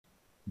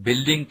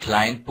building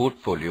client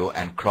portfolio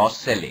and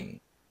cross-selling.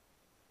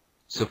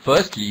 So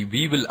firstly,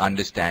 we will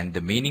understand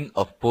the meaning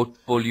of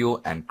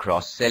portfolio and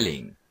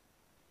cross-selling.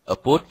 A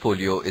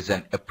portfolio is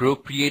an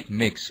appropriate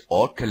mix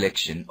or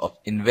collection of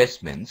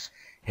investments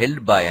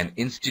held by an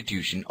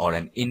institution or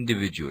an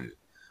individual.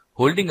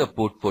 Holding a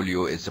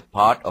portfolio is a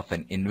part of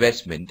an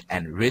investment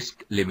and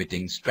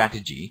risk-limiting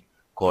strategy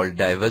called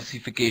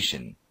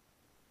diversification.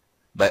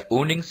 By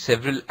owning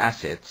several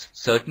assets,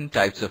 certain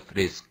types of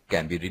risk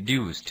can be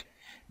reduced.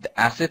 The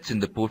assets in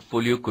the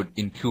portfolio could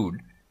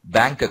include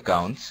bank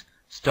accounts,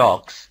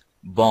 stocks,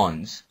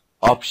 bonds,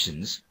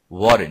 options,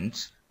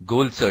 warrants,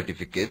 gold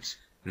certificates,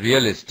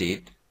 real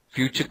estate,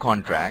 future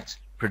contracts,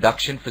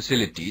 production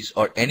facilities,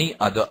 or any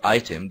other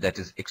item that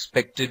is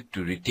expected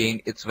to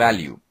retain its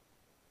value.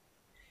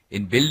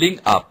 In building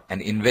up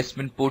an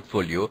investment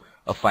portfolio,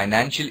 a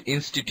financial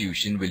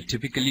institution will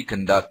typically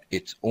conduct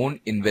its own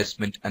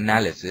investment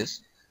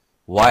analysis,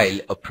 while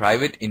a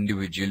private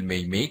individual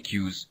may make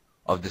use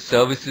of the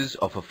services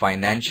of a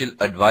financial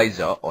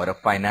advisor or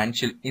a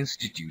financial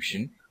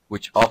institution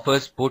which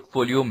offers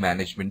portfolio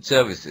management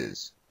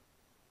services.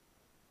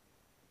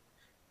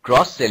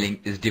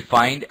 Cross-selling is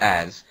defined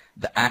as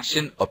the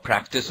action or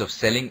practice of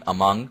selling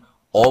among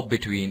or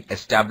between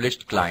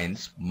established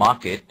clients,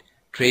 market,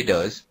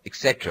 traders,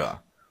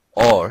 etc.,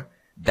 or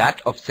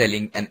that of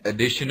selling an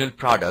additional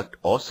product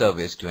or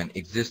service to an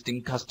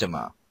existing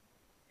customer.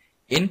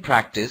 In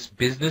practice,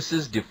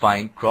 businesses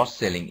define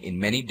cross-selling in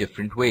many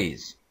different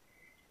ways.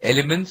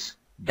 Elements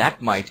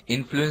that might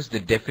influence the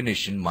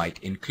definition might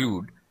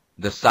include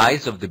the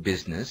size of the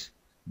business,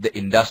 the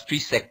industry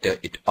sector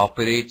it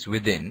operates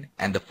within,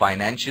 and the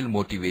financial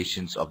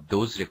motivations of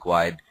those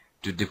required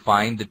to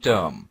define the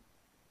term.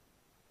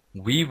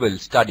 We will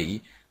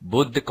study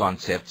both the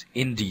concepts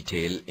in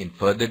detail in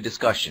further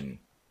discussion.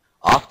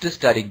 After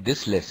studying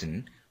this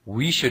lesson,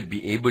 we should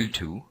be able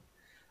to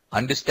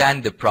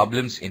understand the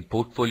problems in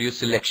portfolio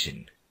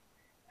selection,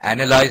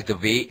 analyze the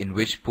way in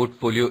which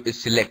portfolio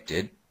is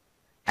selected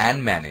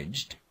and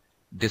managed,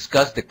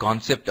 discuss the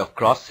concept of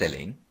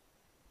cross-selling,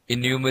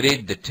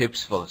 enumerate the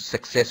tips for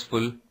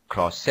successful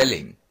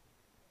cross-selling.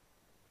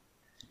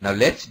 Now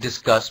let's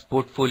discuss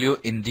portfolio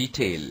in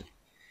detail.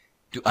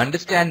 To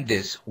understand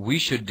this, we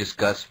should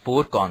discuss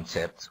four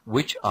concepts,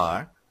 which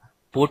are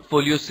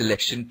portfolio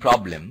selection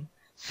problem,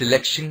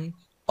 selection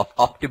of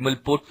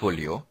optimal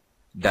portfolio,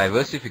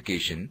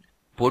 diversification,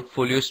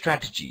 portfolio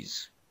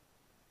strategies.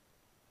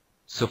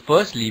 So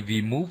firstly,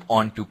 we move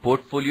on to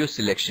portfolio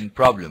selection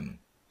problem.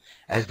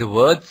 As the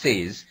word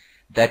says,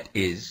 that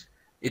is,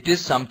 it is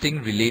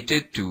something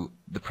related to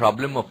the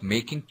problem of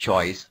making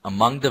choice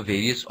among the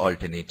various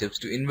alternatives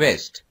to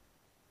invest.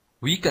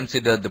 We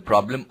consider the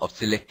problem of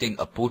selecting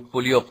a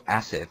portfolio of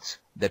assets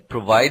that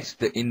provides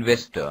the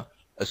investor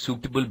a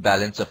suitable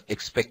balance of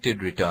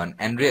expected return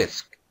and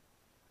risk.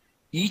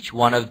 Each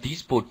one of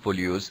these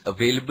portfolios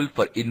available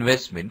for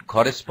investment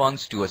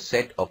corresponds to a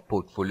set of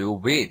portfolio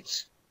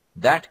weights.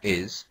 That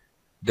is,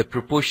 the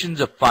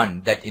proportions of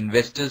fund that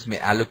investors may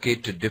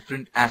allocate to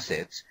different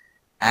assets,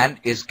 and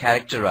is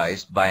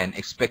characterized by an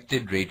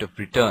expected rate of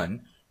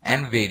return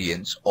and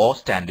variance or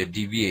standard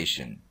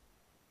deviation.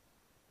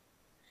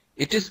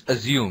 It is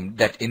assumed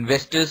that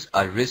investors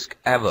are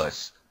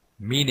risk-averse,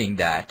 meaning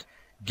that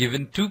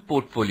given two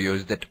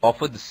portfolios that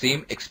offer the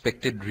same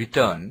expected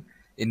return,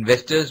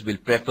 investors will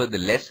prefer the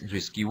less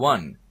risky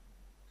one.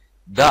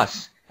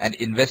 Thus, an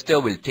investor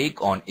will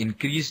take on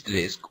increased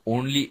risk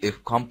only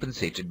if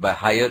compensated by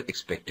higher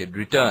expected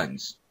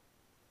returns.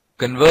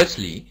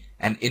 Conversely,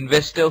 an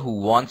investor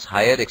who wants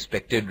higher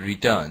expected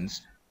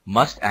returns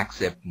must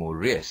accept more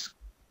risk.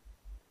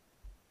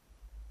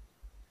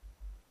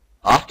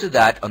 After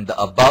that, on the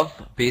above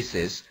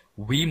basis,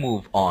 we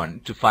move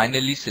on to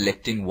finally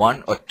selecting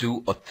one or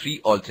two or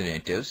three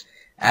alternatives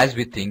as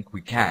we think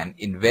we can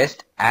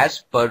invest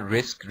as per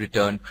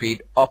risk-return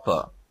trade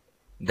offer.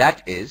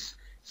 That is,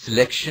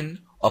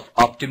 selection of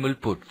optimal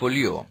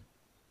portfolio.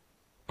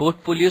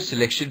 Portfolio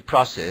selection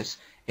process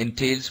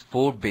entails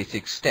four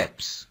basic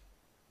steps.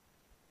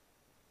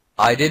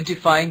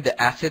 Identifying the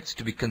assets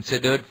to be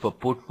considered for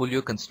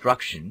portfolio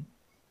construction,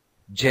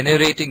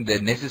 generating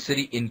the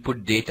necessary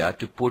input data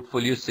to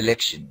portfolio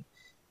selection.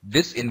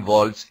 This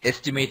involves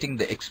estimating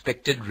the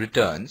expected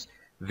returns,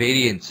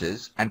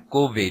 variances, and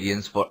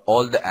covariance for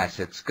all the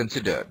assets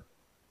considered.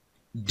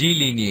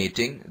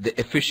 Delineating the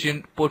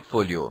efficient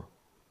portfolio.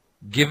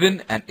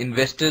 Given an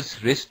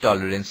investor's risk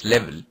tolerance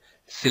level,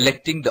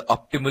 selecting the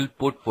optimal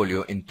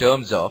portfolio in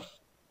terms of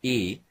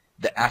A.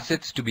 The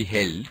assets to be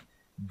held,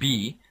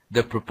 B.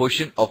 The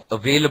proportion of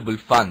available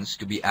funds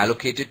to be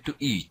allocated to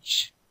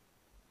each.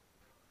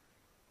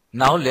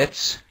 Now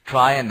let's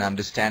try and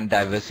understand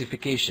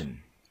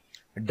diversification.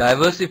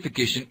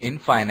 Diversification in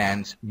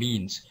finance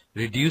means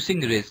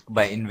reducing risk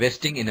by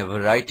investing in a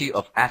variety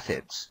of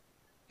assets.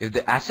 If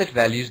the asset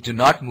values do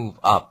not move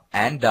up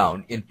and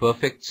down in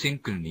perfect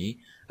synchrony,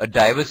 a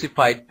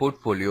diversified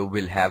portfolio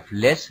will have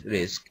less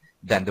risk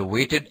than the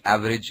weighted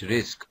average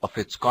risk of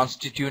its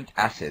constituent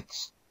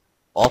assets,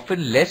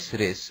 often less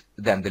risk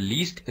than the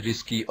least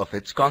risky of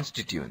its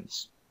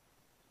constituents.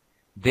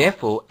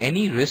 Therefore,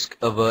 any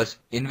risk-averse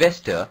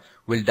investor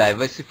will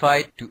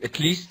diversify to at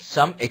least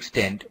some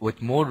extent,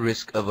 with more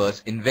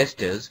risk-averse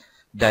investors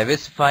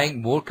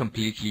diversifying more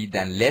completely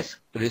than less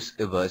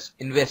risk-averse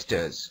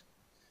investors.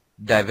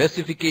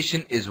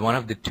 Diversification is one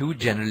of the two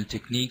general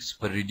techniques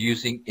for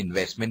reducing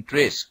investment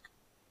risk.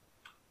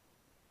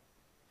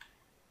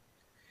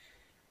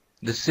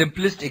 The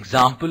simplest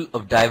example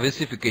of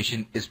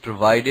diversification is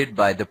provided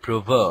by the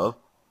proverb,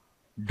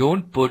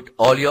 "Don't put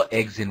all your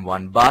eggs in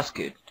one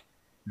basket."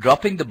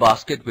 Dropping the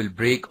basket will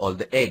break all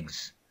the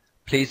eggs.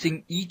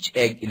 Placing each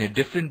egg in a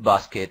different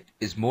basket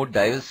is more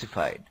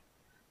diversified.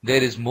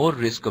 There is more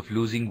risk of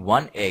losing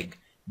one egg,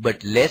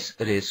 but less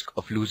risk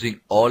of losing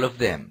all of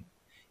them.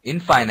 In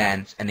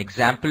finance, an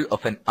example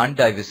of an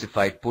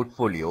undiversified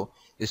portfolio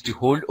is to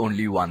hold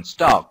only one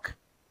stock.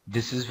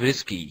 This is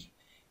risky.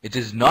 It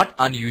is not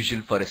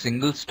unusual for a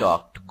single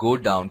stock to go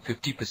down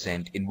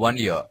 50% in 1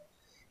 year.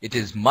 It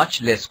is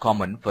much less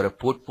common for a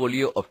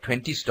portfolio of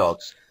 20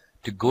 stocks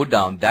to go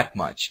down that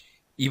much,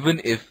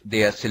 even if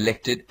they are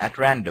selected at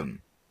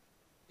random.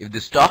 If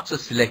the stocks are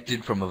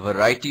selected from a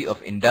variety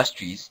of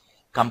industries,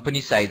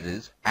 company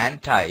sizes,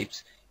 and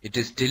types, it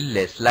is still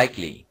less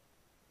likely.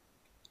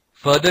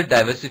 Further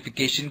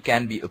diversification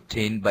can be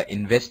obtained by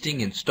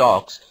investing in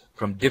stocks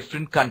from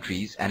different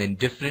countries and in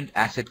different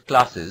asset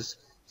classes,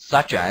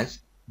 such as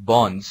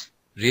bonds,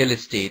 real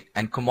estate,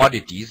 and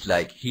commodities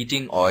like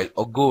heating oil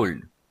or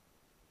gold.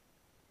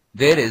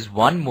 There is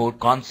one more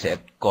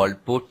concept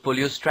called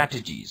portfolio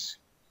strategies.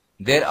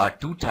 There are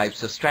two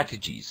types of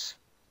strategies: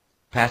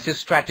 passive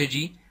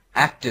strategy,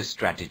 active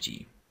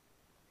strategy.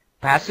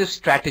 Passive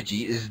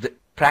strategy is the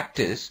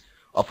practice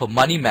of a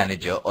money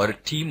manager or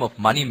a team of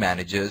money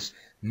managers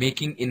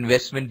making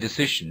investment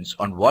decisions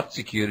on what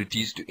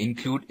securities to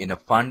include in a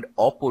fund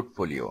or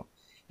portfolio,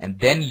 and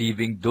then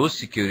leaving those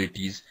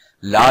securities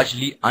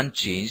largely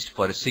unchanged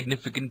for a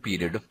significant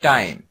period of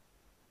time.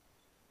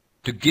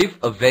 To give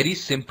a very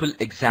simple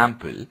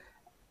example,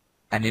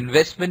 an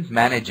investment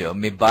manager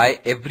may buy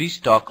every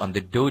stock on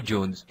the Dow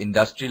Jones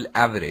Industrial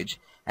Average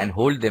and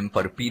hold them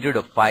for a period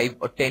of 5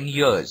 or 10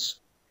 years.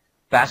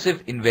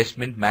 Passive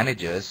investment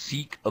managers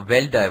seek a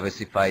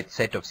well-diversified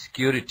set of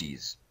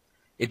securities.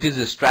 It is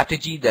a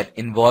strategy that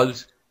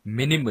involves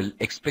minimal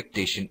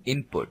expectation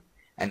input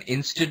and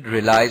instead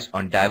relies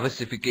on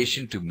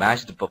diversification to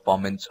match the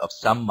performance of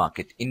some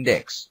market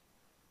index.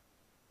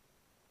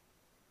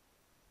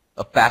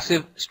 A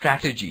passive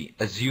strategy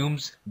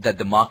assumes that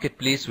the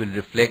marketplace will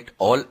reflect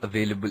all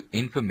available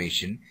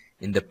information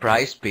in the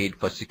price paid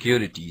for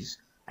securities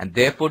and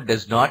therefore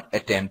does not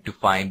attempt to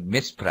find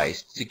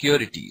mispriced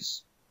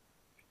securities.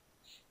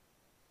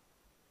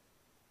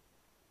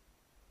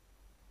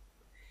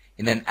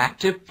 In an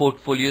active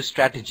portfolio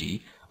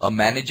strategy, a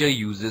manager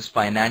uses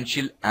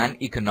financial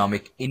and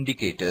economic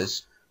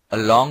indicators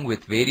along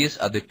with various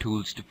other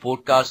tools to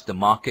forecast the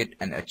market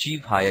and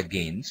achieve higher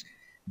gains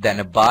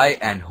than a buy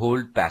and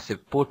hold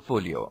passive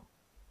portfolio.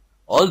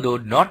 Although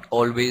not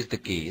always the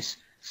case,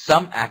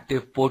 some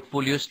active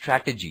portfolio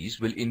strategies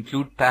will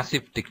include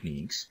passive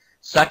techniques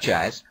such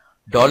as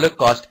dollar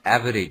cost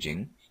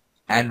averaging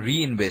and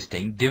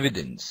reinvesting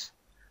dividends.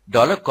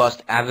 Dollar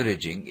cost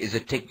averaging is a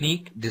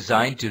technique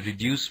designed to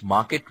reduce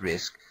market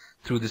risk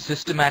through the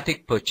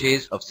systematic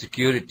purchase of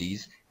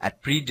securities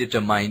at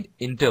predetermined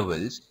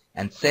intervals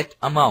and set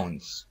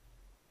amounts.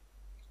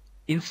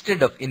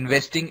 Instead of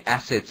investing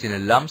assets in a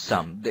lump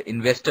sum, the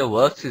investor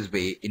works his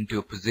way into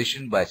a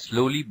position by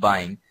slowly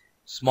buying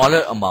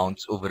smaller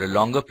amounts over a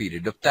longer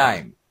period of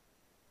time.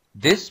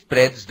 This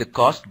spreads the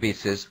cost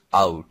basis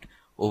out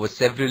over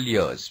several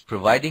years,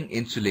 providing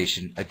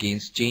insulation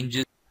against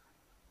changes.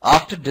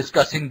 After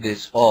discussing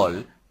this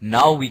all,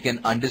 now we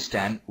can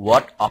understand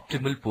what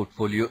optimal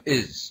portfolio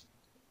is.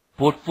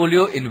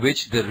 Portfolio in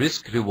which the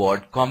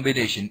risk-reward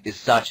combination is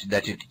such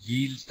that it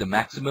yields the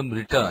maximum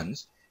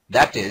returns,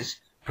 that is,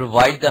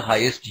 provide the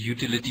highest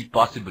utility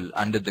possible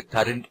under the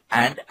current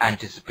and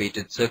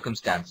anticipated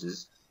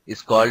circumstances,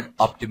 is called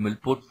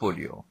optimal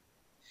portfolio.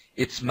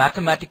 Its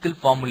mathematical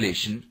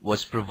formulation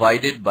was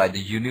provided by the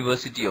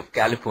University of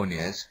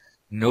California's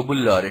Nobel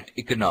laureate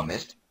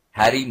economist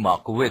Harry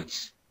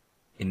Markowitz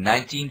in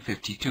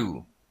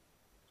 1952.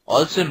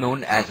 Also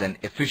known as an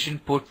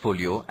efficient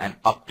portfolio, an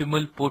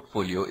optimal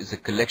portfolio is a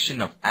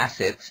collection of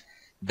assets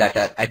that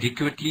are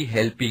adequately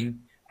helping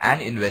an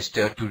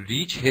investor to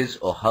reach his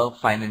or her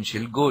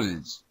financial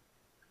goals.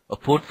 A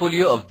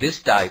portfolio of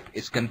this type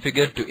is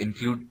configured to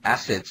include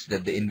assets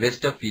that the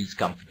investor feels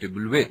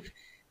comfortable with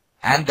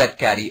and that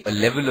carry a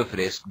level of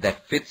risk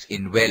that fits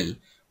in well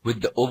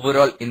with the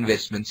overall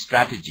investment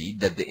strategy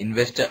that the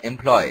investor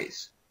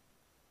employs.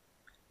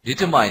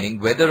 Determining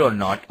whether or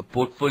not a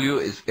portfolio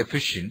is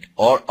efficient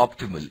or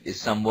optimal is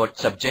somewhat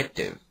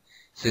subjective,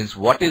 since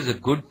what is a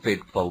good fit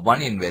for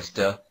one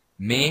investor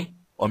may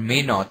or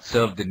may not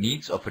serve the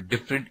needs of a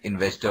different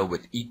investor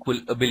with equal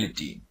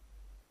ability.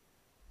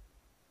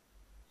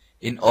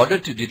 In order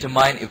to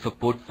determine if a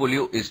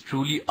portfolio is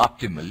truly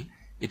optimal,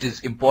 it is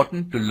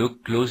important to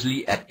look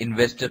closely at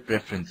investor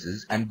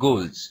preferences and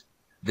goals.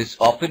 This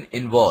often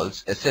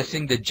involves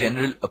assessing the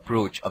general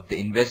approach of the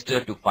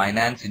investor to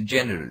finance in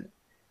general.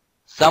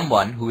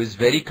 Someone who is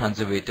very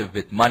conservative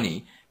with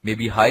money may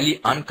be highly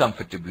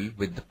uncomfortable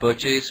with the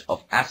purchase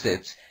of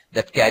assets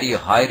that carry a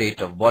high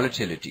rate of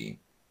volatility.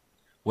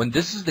 When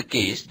this is the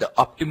case, the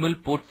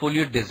optimal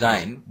portfolio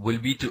design will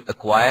be to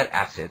acquire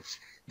assets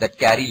that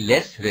carry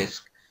less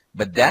risk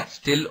but that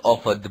still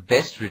offer the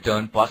best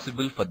return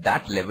possible for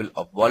that level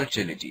of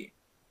volatility.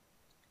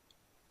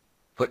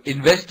 For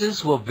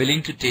investors who are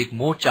willing to take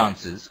more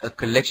chances, a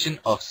collection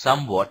of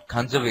somewhat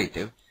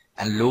conservative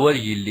and lower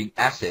yielding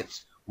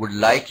assets would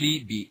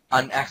likely be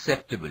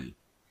unacceptable.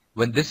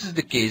 When this is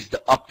the case,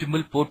 the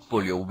optimal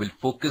portfolio will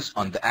focus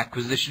on the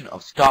acquisition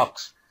of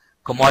stocks,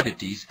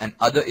 commodities, and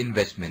other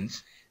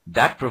investments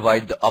that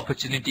provide the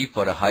opportunity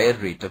for a higher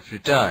rate of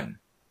return.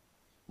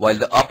 While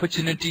the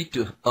opportunity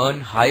to earn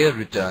higher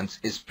returns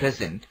is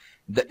present,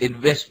 the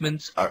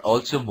investments are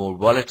also more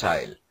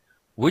volatile,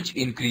 which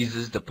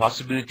increases the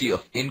possibility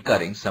of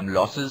incurring some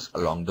losses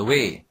along the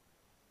way.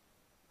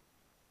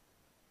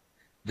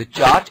 The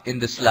chart in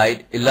the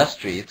slide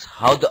illustrates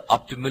how the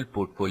optimal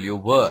portfolio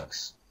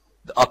works.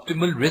 The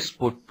optimal risk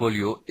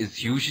portfolio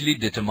is usually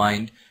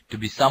determined to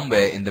be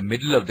somewhere in the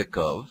middle of the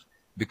curve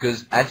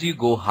because as you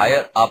go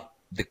higher up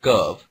the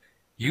curve,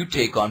 you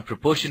take on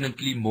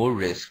proportionately more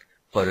risk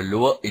for a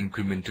lower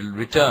incremental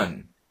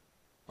return.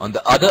 On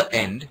the other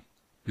end,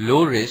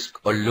 low risk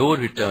or low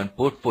return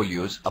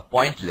portfolios are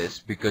pointless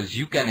because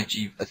you can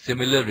achieve a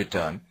similar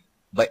return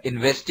by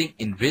investing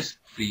in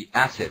risk-free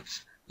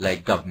assets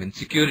like government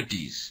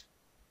securities.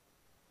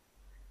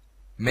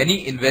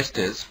 Many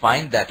investors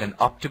find that an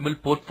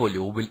optimal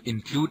portfolio will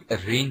include a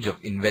range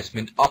of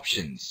investment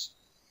options.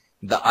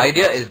 The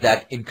idea is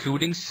that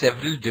including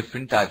several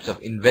different types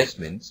of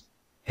investments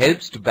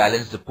helps to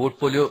balance the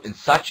portfolio in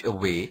such a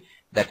way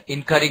that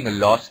incurring a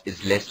loss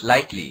is less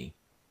likely.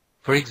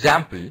 For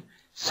example,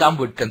 some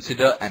would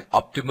consider an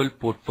optimal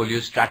portfolio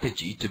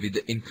strategy to be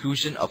the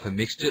inclusion of a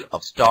mixture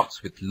of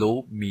stocks with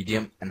low,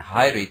 medium, and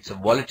high rates of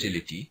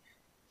volatility,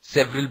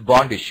 several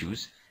bond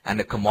issues,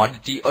 and a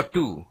commodity or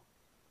two.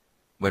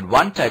 When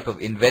one type of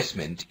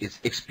investment is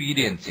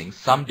experiencing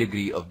some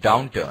degree of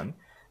downturn,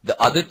 the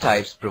other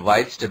types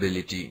provide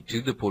stability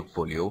to the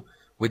portfolio,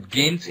 with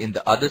gains in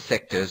the other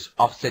sectors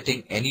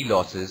offsetting any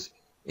losses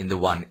in the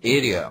one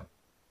area.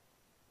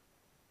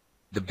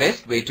 The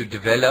best way to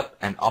develop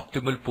an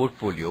optimal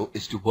portfolio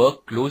is to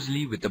work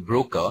closely with a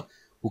broker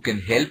who can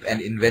help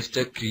an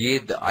investor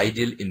create the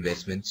ideal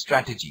investment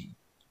strategy.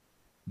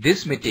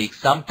 This may take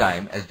some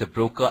time as the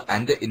broker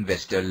and the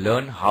investor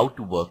learn how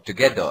to work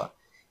together,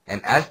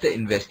 and as the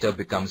investor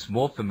becomes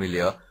more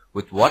familiar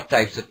with what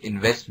types of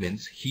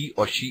investments he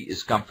or she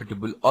is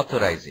comfortable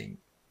authorizing.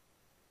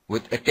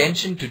 With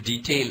attention to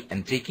detail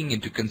and taking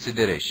into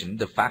consideration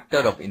the factor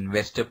of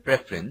investor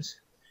preference,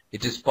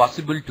 it is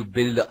possible to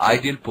build the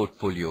ideal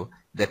portfolio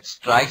that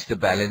strikes the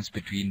balance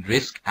between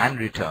risk and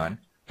return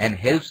and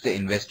helps the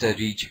investor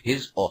reach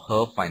his or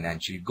her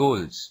financial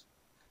goals.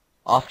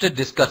 After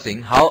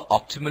discussing how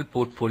optimal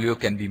portfolio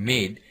can be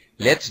made,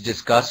 let's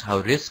discuss how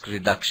risk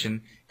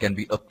reduction can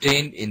be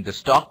obtained in the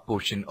stock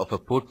portion of a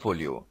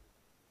portfolio.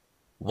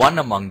 One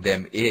among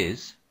them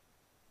is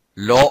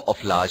law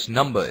of large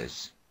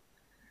numbers.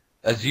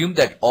 Assume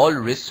that all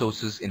risk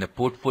sources in a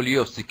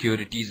portfolio of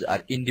securities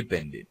are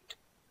independent.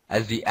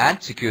 As we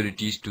add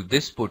securities to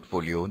this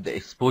portfolio, the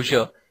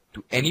exposure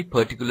to any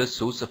particular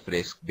source of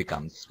risk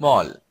becomes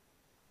small.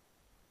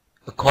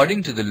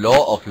 According to the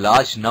law of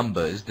large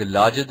numbers, the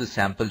larger the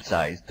sample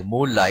size, the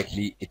more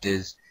likely it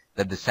is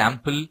that the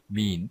sample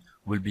mean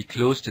will be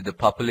close to the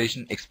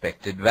population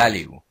expected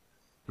value.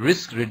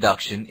 Risk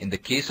reduction in the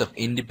case of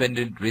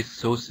independent risk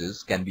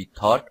sources can be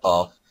thought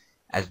of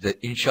as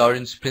the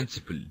insurance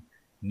principle,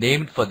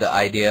 named for the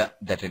idea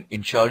that an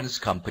insurance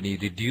company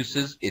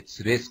reduces its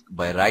risk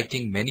by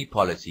writing many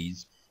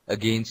policies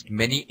against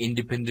many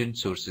independent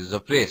sources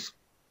of risk.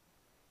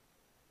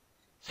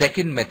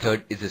 Second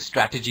method is a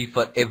strategy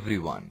for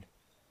everyone.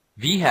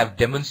 We have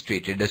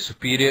demonstrated a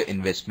superior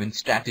investment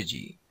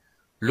strategy.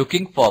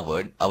 Looking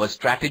forward, our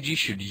strategy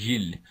should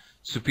yield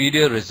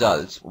superior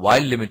results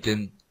while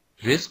limiting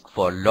risk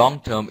for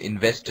long-term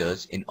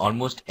investors in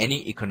almost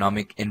any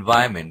economic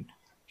environment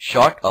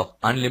short of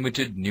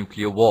unlimited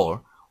nuclear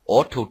war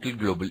or total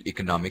global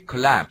economic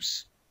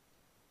collapse.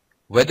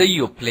 Whether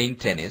you're playing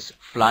tennis,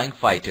 flying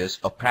fighters,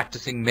 or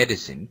practicing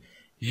medicine,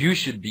 you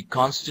should be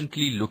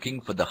constantly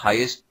looking for the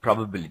highest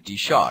probability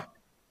shot.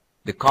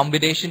 The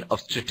combination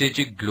of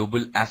strategic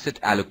global asset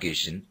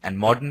allocation and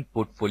modern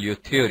portfolio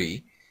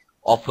theory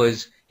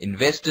offers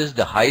investors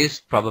the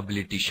highest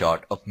probability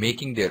shot of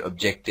making their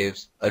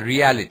objectives a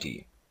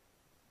reality.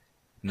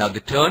 Now the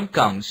turn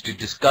comes to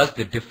discuss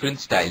the different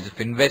styles of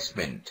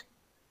investment.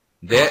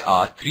 There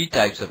are three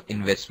types of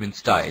investment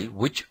style,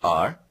 which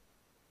are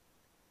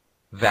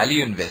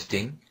value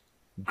investing,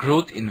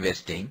 growth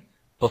investing,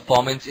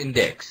 performance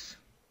index.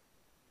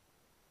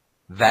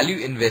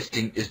 Value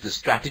investing is the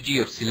strategy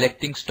of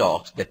selecting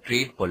stocks that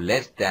trade for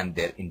less than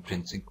their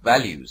intrinsic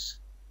values.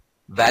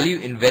 Value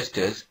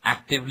investors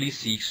actively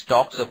seek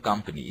stocks of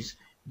companies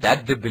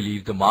that they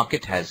believe the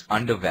market has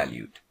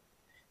undervalued.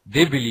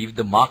 They believe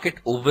the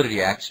market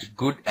overreacts to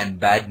good and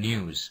bad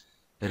news,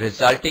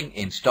 resulting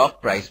in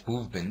stock price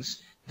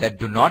movements that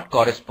do not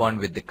correspond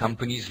with the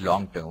company's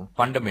long-term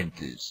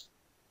fundamentals.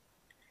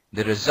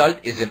 The result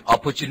is an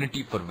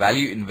opportunity for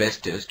value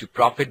investors to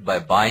profit by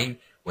buying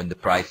when the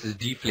price is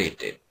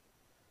deflated.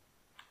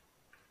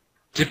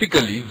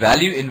 Typically,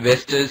 value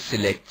investors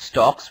select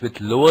stocks with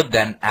lower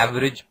than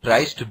average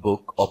price to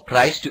book or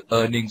price to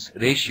earnings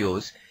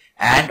ratios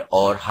and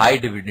or high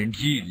dividend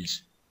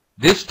yields.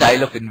 This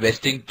style of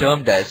investing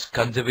termed as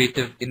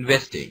conservative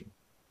investing.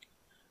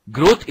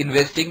 Growth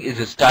investing is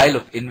a style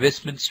of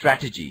investment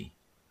strategy.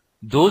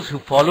 Those who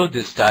follow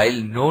this style,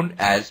 known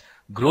as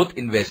growth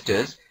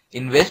investors,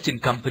 invest in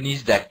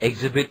companies that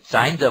exhibit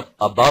signs of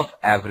above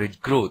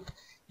average growth,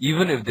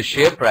 even if the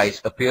share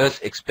price appears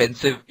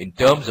expensive in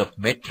terms of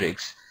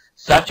metrics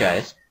such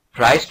as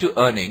price to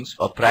earnings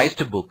or price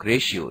to book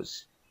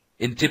ratios.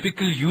 In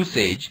typical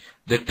usage,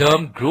 the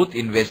term growth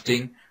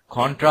investing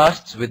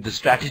contrasts with the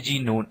strategy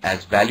known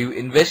as value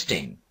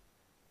investing.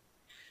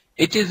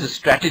 It is a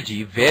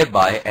strategy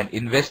whereby an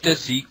investor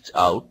seeks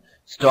out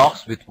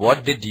stocks with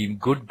what they deem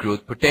good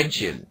growth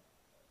potential.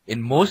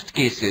 In most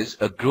cases,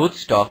 a growth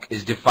stock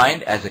is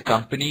defined as a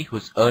company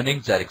whose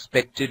earnings are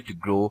expected to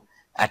grow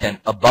at an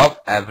above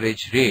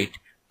average rate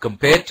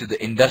compared to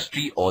the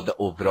industry or the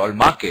overall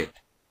market.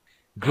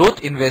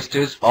 Growth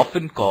investors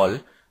often call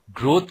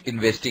growth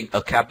investing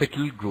a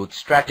capital growth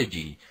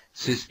strategy,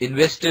 since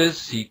investors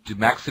seek to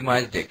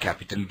maximize their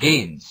capital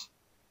gains.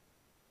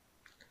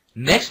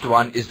 Next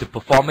one is the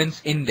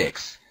performance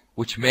index,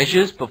 which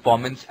measures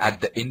performance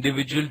at the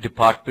individual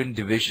department,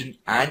 division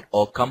and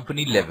or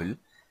company level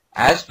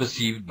as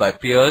perceived by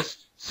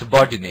peers,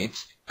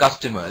 subordinates,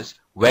 customers,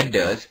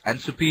 vendors and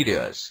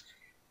superiors.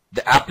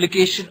 The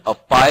application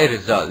of PI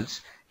results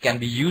can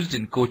be used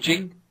in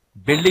coaching,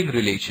 building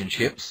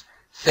relationships,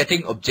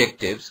 setting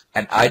objectives,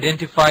 and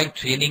identifying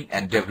training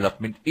and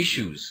development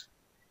issues.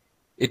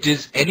 It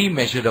is any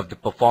measure of the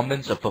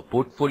performance of a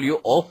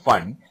portfolio or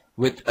fund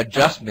with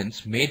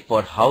adjustments made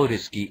for how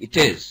risky it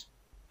is.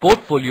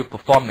 Portfolio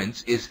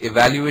performance is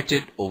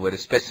evaluated over a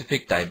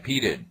specific time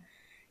period.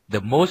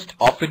 The most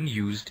often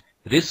used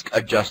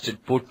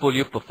risk-adjusted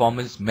portfolio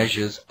performance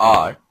measures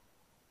are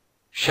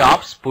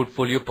Sharpe's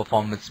Portfolio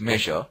Performance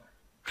Measure,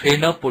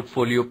 Trainer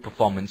Portfolio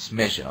Performance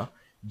Measure,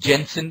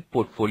 Jensen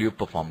Portfolio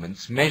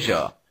Performance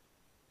Measure.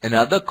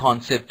 Another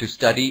concept to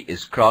study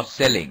is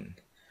cross-selling.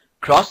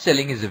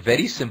 Cross-selling is a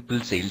very simple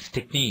sales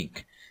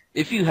technique.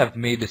 If you have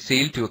made a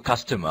sale to a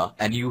customer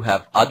and you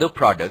have other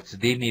products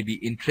they may be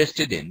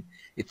interested in,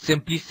 it's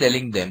simply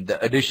selling them the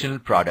additional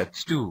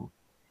products too.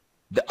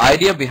 The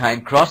idea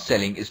behind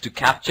cross-selling is to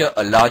capture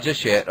a larger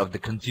share of the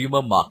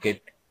consumer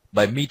market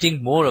by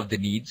meeting more of the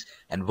needs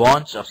and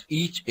wants of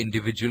each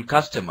individual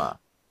customer.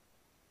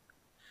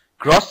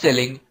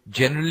 Cross-selling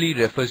generally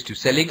refers to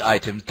selling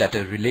items that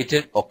are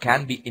related or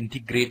can be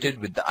integrated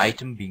with the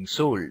item being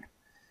sold.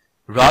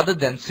 Rather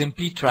than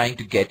simply trying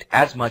to get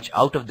as much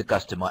out of the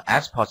customer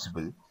as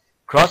possible,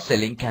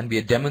 cross-selling can be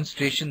a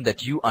demonstration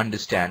that you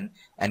understand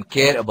and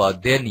care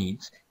about their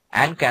needs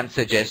and can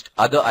suggest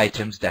other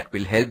items that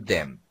will help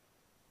them.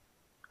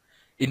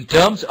 In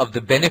terms of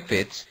the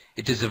benefits,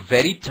 it is a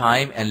very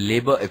time and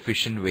labor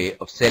efficient way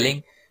of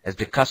selling, as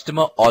the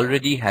customer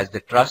already has the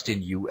trust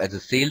in you as a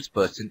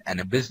salesperson and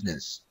a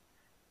business.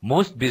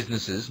 Most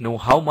businesses know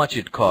how much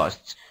it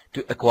costs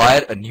to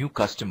acquire a new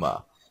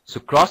customer, so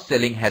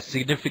cross-selling has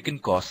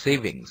significant cost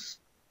savings.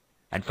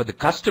 And for the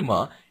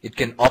customer, it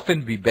can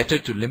often be better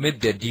to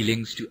limit their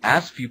dealings to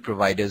as few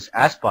providers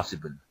as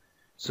possible.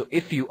 So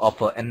if you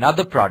offer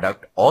another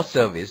product or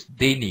service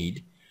they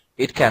need,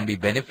 it can be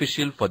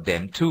beneficial for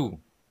them too.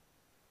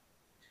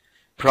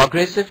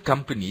 Progressive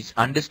companies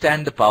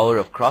understand the power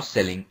of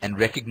cross-selling and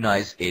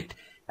recognize it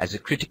as a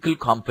critical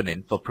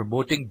component for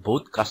promoting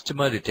both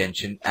customer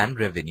retention and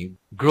revenue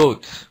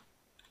growth.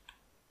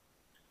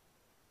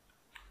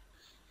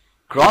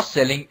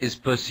 Cross-selling is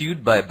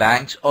pursued by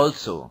banks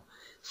also.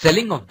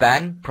 Selling of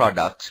bank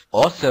products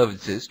or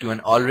services to an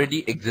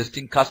already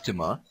existing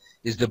customer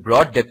is the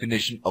broad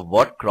definition of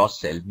what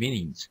cross-sell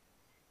means.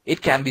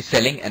 It can be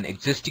selling an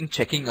existing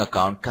checking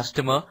account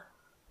customer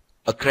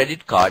a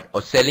credit card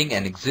or selling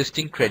an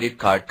existing credit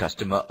card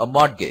customer a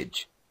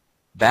mortgage.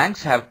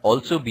 Banks have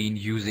also been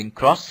using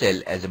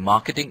cross-sell as a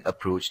marketing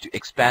approach to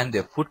expand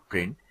their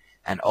footprint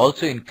and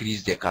also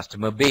increase their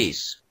customer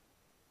base.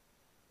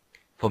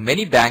 For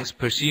many banks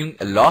pursuing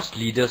a loss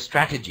leader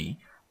strategy,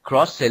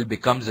 cross-sell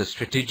becomes a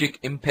strategic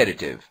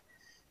imperative.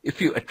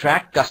 If you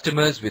attract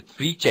customers with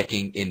free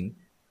checking in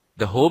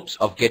the hopes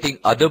of getting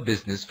other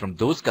business from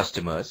those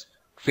customers,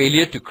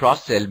 failure to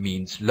cross-sell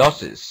means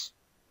losses.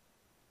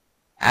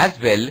 As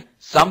well,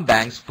 some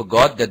banks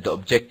forgot that the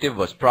objective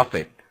was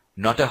profit,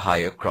 not a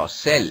higher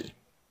cross-sell.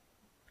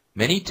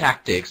 Many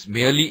tactics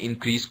merely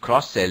increase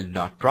cross-sell,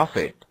 not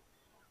profit.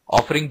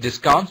 Offering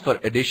discounts for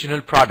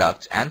additional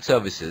products and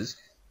services,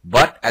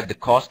 but at the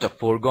cost of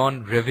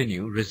foregone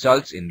revenue,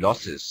 results in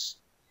losses.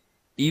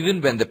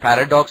 Even when the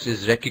paradox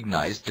is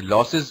recognized, the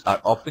losses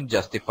are often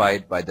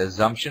justified by the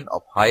assumption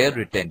of higher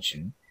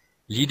retention,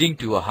 leading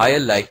to a higher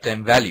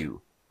lifetime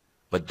value.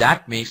 But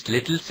that makes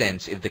little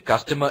sense if the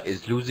customer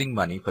is losing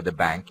money for the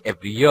bank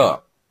every year.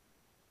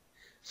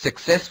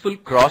 Successful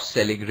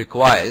cross-selling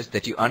requires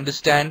that you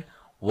understand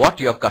what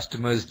your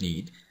customers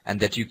need and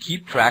that you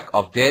keep track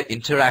of their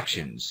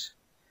interactions.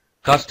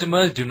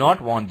 Customers do not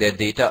want their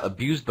data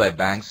abused by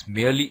banks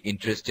merely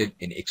interested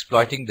in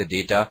exploiting the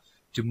data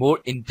to more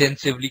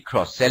intensively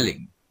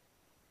cross-selling.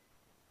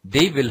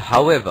 They will,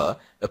 however,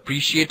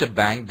 appreciate a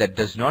bank that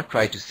does not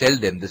try to sell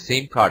them the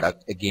same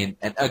product again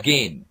and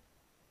again.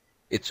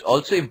 It's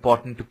also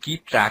important to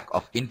keep track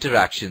of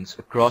interactions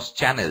across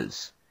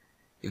channels.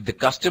 If the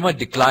customer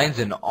declines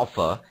an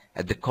offer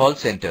at the call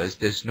centers,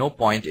 there's no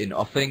point in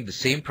offering the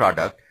same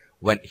product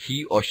when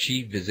he or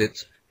she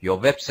visits your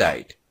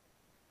website.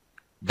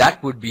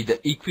 That would be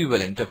the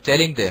equivalent of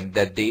telling them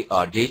that they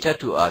are data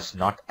to us,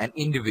 not an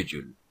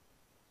individual.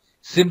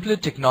 Simpler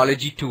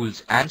technology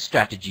tools and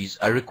strategies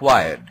are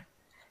required.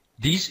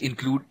 These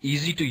include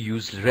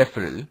easy-to-use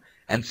referral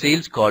and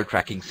sales call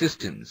tracking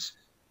systems,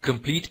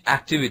 complete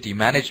activity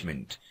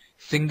management,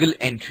 single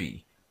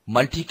entry,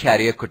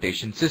 multi-carrier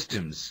quotation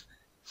systems,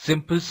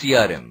 simple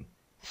CRM,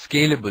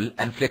 scalable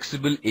and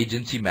flexible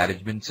agency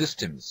management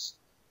systems,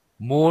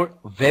 more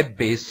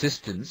web-based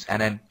systems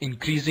and an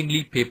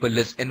increasingly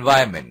paperless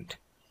environment,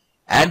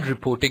 and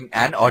reporting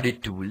and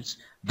audit tools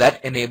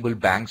that enable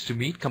banks to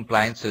meet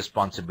compliance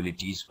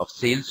responsibilities of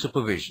sales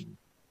supervision.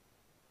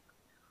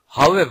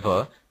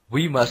 However,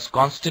 we must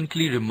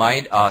constantly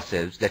remind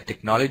ourselves that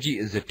technology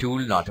is a tool,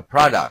 not a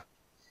product.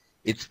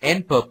 Its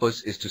end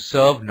purpose is to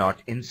serve,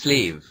 not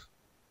enslave.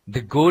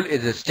 The goal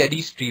is a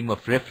steady stream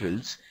of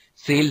referrals,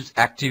 sales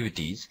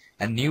activities,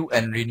 and new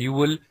and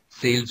renewal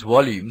sales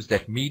volumes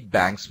that meet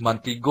banks'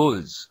 monthly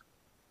goals.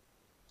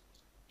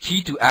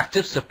 Key to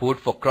active support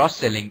for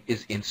cross-selling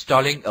is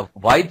installing a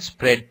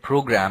widespread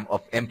program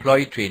of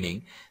employee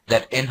training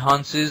that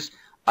enhances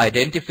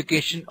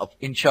identification of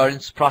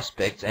insurance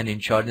prospects and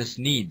insurance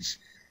needs,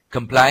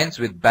 compliance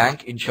with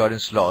bank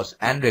insurance laws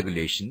and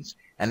regulations,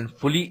 and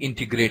fully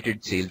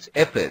integrated sales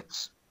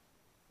efforts.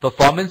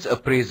 Performance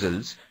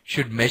appraisals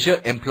should measure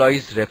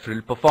employees'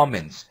 referral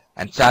performance,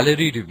 and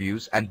salary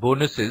reviews and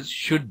bonuses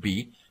should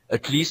be,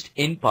 at least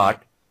in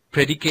part,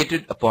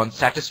 predicated upon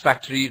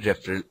satisfactory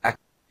referral activity.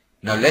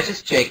 Now let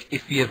us check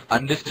if we have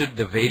understood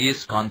the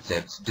various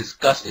concepts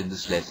discussed in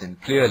this lesson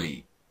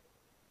clearly.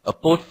 A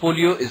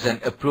portfolio is an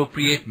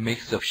appropriate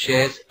mix of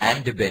shares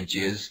and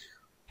debentures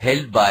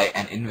held by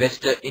an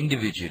investor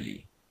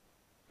individually.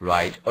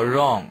 Right or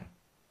wrong?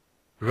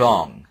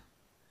 Wrong.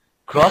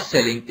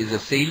 Cross-selling is a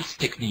sales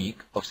technique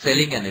of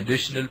selling an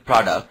additional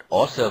product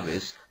or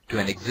service to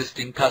an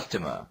existing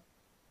customer.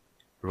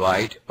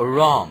 Right or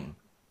wrong?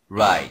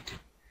 Right.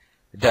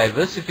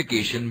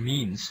 Diversification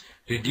means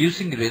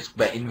reducing risk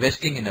by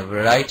investing in a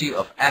variety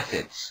of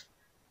assets.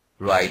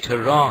 Right or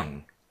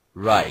wrong?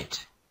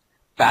 Right.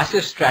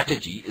 Passive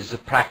strategy is the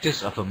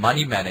practice of a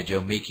money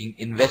manager making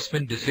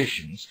investment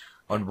decisions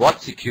on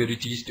what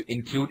securities to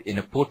include in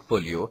a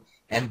portfolio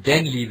and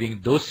then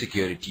leaving those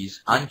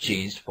securities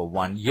unchanged for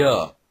 1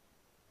 year.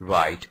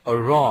 Right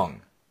or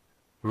wrong?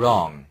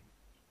 Wrong.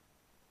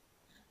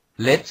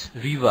 Let's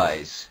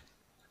revise.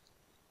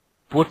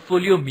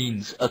 Portfolio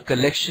means a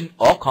collection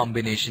or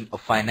combination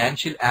of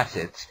financial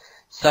assets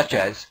such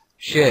as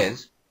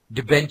shares,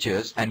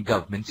 debentures, and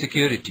government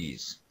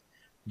securities.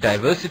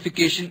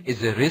 Diversification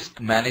is a risk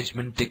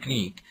management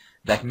technique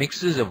that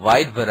mixes a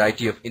wide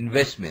variety of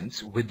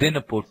investments within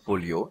a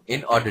portfolio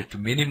in order to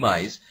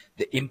minimize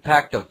the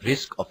impact of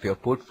risk of your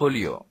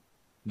portfolio.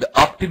 The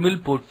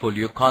optimal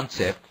portfolio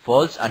concept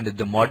falls under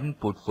the modern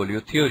portfolio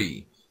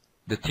theory.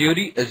 The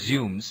theory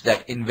assumes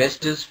that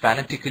investors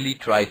fanatically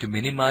try to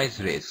minimize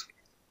risk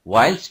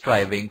while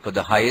striving for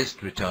the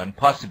highest return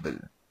possible.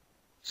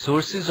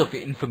 Sources of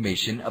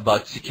information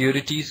about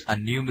securities are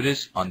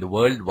numerous on the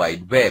World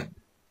Wide Web.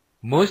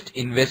 Most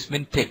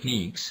investment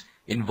techniques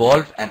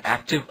involve an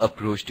active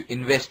approach to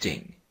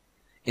investing.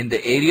 In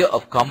the area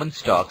of common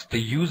stocks, the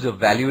use of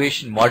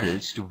valuation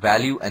models to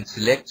value and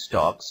select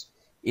stocks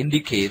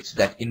indicates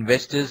that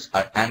investors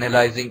are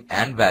analyzing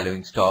and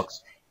valuing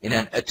stocks in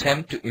an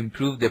attempt to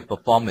improve their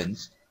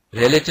performance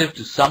relative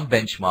to some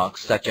benchmarks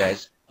such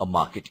as a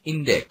market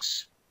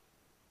index.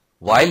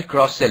 While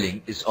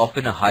cross-selling is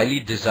often a highly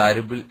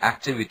desirable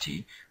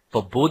activity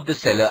for both the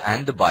seller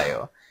and the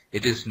buyer,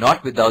 it is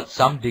not without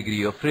some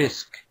degree of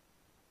risk.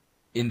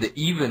 In the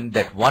event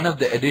that one of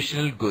the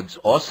additional goods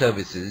or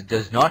services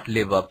does not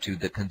live up to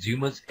the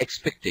consumer's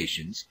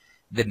expectations,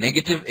 the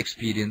negative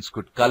experience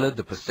could color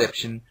the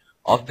perception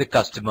of the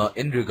customer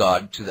in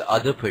regard to the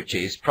other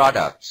purchased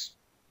products.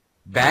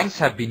 Banks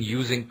have been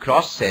using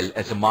cross-sell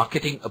as a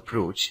marketing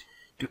approach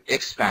to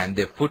expand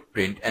their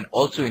footprint and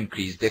also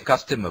increase their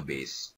customer base.